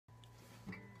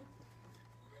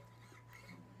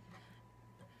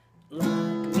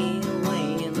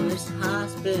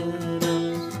hospital,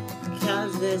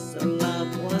 'cause this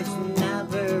love was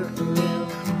never real.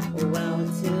 Well,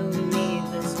 to me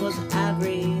this was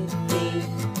everything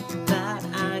that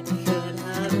I could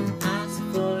have asked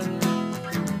for,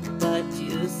 but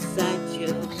you said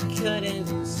you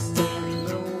couldn't stand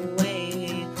the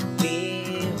way we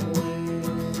were.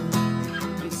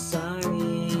 I'm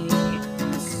sorry,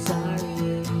 I'm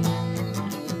sorry.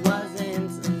 It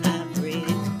wasn't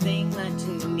everything that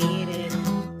you needed.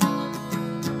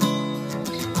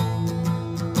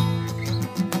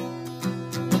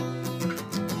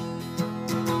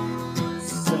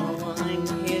 So I'm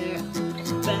here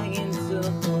begging to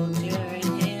hold your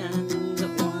hand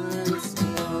once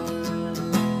more.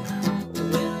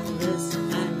 Will this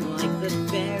end like the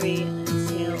fairy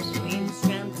tale we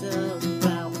dreamt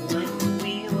about when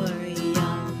we were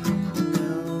young?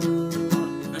 No,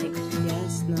 I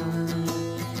guess not.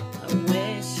 I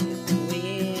wish we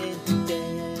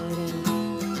did.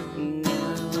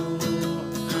 Now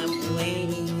I'm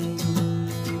waiting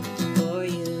for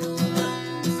you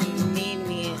to need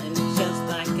me, and just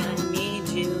like I need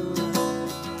you.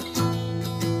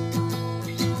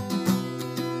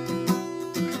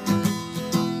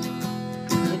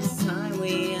 The time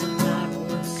we had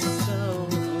was so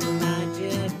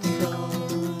magical.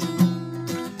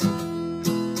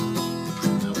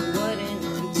 I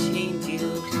wouldn't change you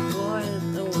for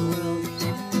the world,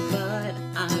 but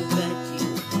I bet you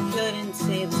couldn't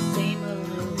say the same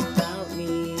about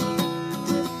me.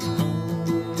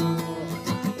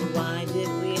 Why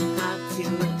did we have to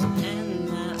end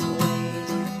that way?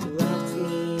 Left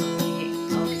me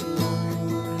alone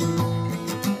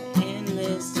in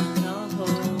this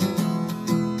hellhole.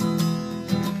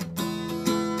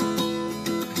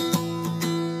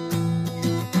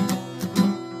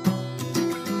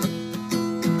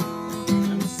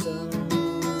 I'm sorry,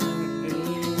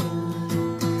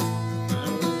 I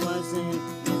wasn't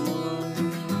more.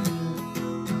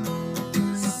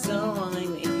 So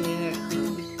I'm here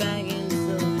begging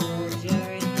to hold your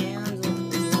hand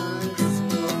once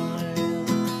more.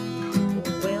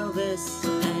 Will this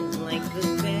end like the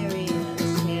fairy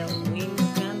tale we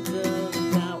dreamt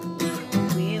about when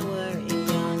we were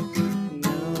young?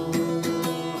 No,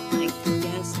 I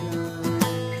guess not.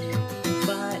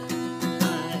 But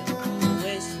I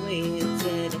wish we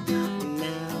did.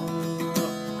 Now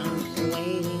I'm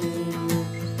waiting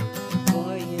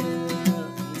for you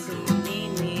to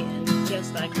need me, and just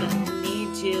like I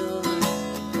need you,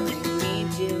 I need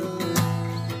you.